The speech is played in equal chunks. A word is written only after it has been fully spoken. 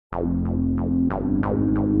Rap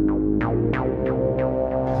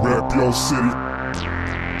your city.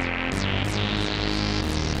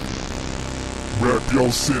 Rap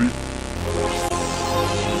your city.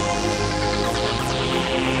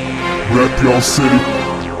 Rap your city.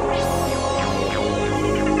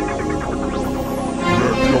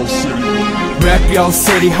 Rap your city. Rep your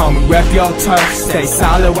city, homie, rep your turf. Stay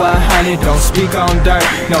solid 100, don't speak on dirt.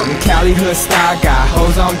 No, them Cali hood style, got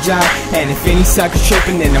hoes on job. And if any suckers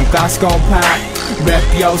trippin', then them Glocks gon' pop. Rep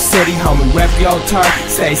your city, homie, rep your turf.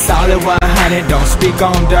 Stay solid 100, don't speak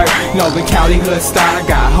on dirt. No, them Cali hood style,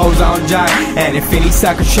 got hoes on job. And if any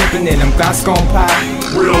suckers trippin', then them Glocks gon' pop.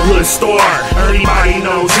 Real hood star, everybody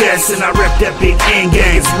knows Jess. And I rep that big end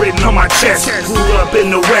game, it's written on my chest. Grew up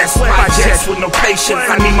in the west, projects with no patience.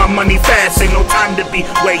 I need my money fast, ain't no time to be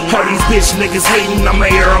waiting. All these bitch niggas hating,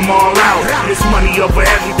 I'ma air them all out. This money over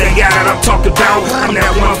everything, yeah, that I'm talking about. I'm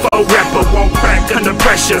that 1-4 rapper, won't crack under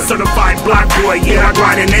pressure. Certified block boy, yeah, I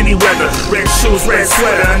grind in any weather. Red shoes, red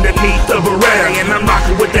sweater underneath the beretta. And I'm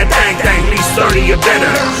rocking with that thing, at least 30 or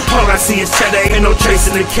better. All I see is cheddar, ain't no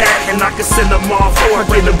chasing the cat. And I can send them all forward,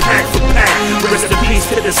 bring them pack for pack. Rest in peace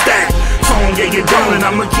to the stack. Tone, yeah, you're going,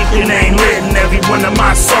 I'ma keep your name lit in every one of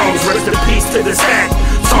my songs. Rest in peace to the stack.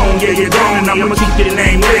 Tone, yeah, you're going, I'ma keep your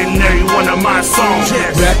name lit in every one of my songs.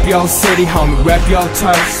 Rep your city, homie, rep your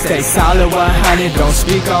turf. Stay solid 100, don't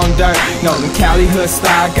speak on dirt. No, them Cali hood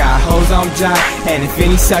style, got hoes on job. And if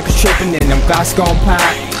any suckers trippin', then them Glocks gon' pop.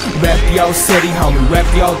 Rep your city, homie, rep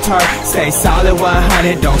your turf. Stay solid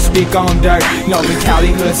 100, don't speak on dirt. No, them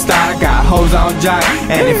Cali hood style, got hoes on job.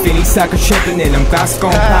 And if any suckers trippin', then them Glocks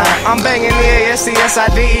gon' pop. I'm banging the ASCSIDEST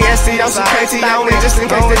on me, just in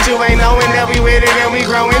case that you ain't knowing that we with it and we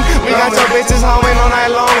growing. We got your bitches homing all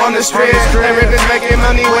night long on the strip. Every bitch making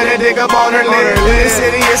money with a dick up on her lip. In the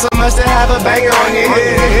city, it's a must to have a banger on your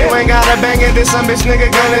hip. If you ain't got a banger, then some bitch nigga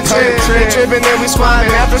gonna trip. They trippin', then we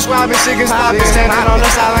squabbing. After squabbing, shit gets poppin'. Standing on the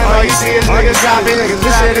silent, all you see is niggas stopping.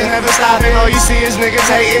 This shit is never stopping. All you see is niggas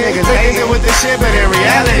hating. Thinking it with the shit, but in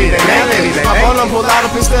reality, they nailing it. My phone pulled out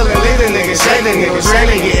a pistol and leave the niggas shading. Niggas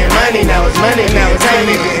really getting money, now it's money, now it's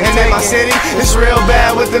money. And in my city, it's real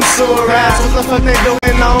bad with them sewer rats. What the fuck they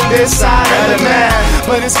doing on this side of the map?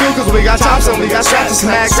 But it's cool cause we got chops and we got straps to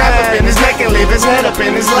smack. Strap up in his neck and leave his head up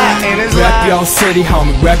in his lap. Rep your city,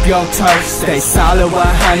 homie, rep your turf. Stay solid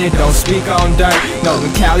 100, don't speak on dirt. No,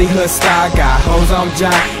 them Cali hood style, got hoes on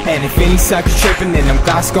job. And if any suckers trippin', then them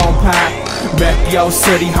Glocks gon' pop. Rep your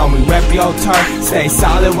city, homie, rep your turf. Stay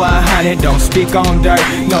solid 100, don't speak on dirt.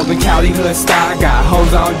 No, them Cali hood style, got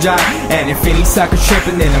hoes on job. And if any suckers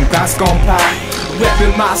trippin', then them Glocks gon' pop.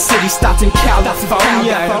 Reppin' my city, Stockton,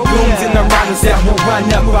 California. The booms and the riders that will run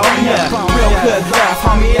up on ya. Real good love,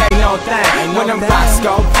 homie, ain't no thing. When them rocks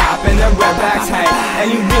go pop and the red backs hang.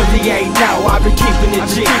 And you really ain't know, I been keeping it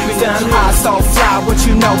G. Done high, so fly, what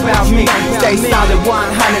you know about me? Stay solid 100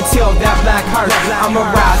 till that black hurt. I'ma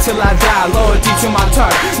ride till I die, loyalty to my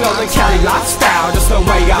turf. Know the Cali lifestyle, just the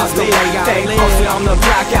way I live. Stay posted on the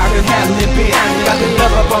block, I could handle it big. Got the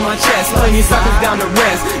love up on my chest, pulling these suckers down the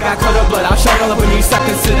wrist. Got cut up, but I showed up when you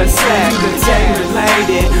suckers to the set. You the gang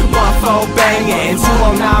related, 1-4 banging,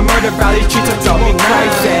 209 murder, valley streets have drove me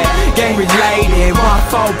crazy. Gang related,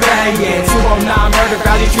 1-4 banging, 209 murder,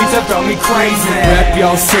 valley streets have drove me crazy. Rep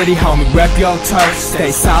your city, homie, rep your turf.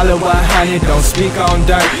 Stay solid 100, don't speak on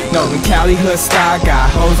dirt. No, them Cali hood style, got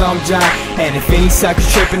hoes on job. And if any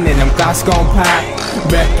suckers trippin', then them Glocks gon' pop.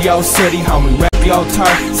 Rep your city, homie, rep your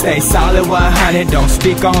turf. Stay solid 100, don't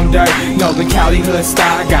speak on dirt. No, the Cali hood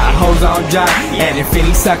style, got hoes on job. And if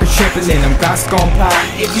any suckers trippin', then them Glocks gon' pop.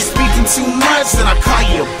 If you speaking too much, then I call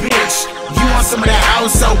you a bitch. You want some of that old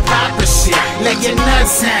so proper shit? Let your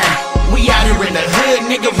nuts hang. We out here in the hood,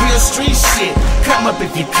 nigga, real street shit. Come up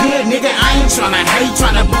if you could, nigga, I ain't tryna hate,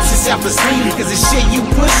 tryna boost your self-esteem. Cause the shit you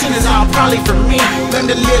pushin' is all probably for me.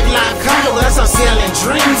 Learn to live like comfortable, that's how selling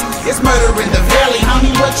dreams. It's murder in the valley,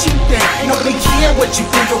 homie, what you think? Nobody care what you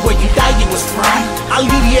think or where you thought you was from. I'll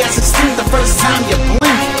leave your ass extinct the first time you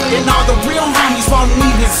blink. And all the real homies won't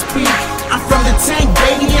even speak. I'm from the tank,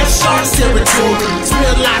 baby, that's Sharks territory. It's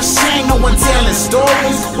real life shame, no one telling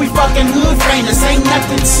stories. We fucking hood famous, ain't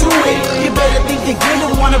nothing to it. You better think you get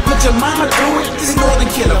it, wanna put your mama through it. This Northern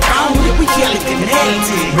Killer found it, we Kelly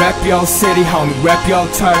connected. Rep your city, homie, rep your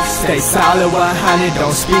turf. Stay solid 100,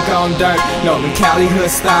 don't speak on dirt. No, them Cali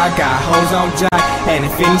hood style, got hoes on job. And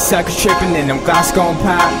if any suckers trippin', then them Glocks gon'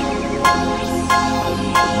 pop.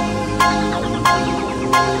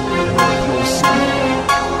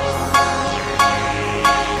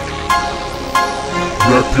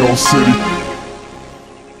 Rap your city.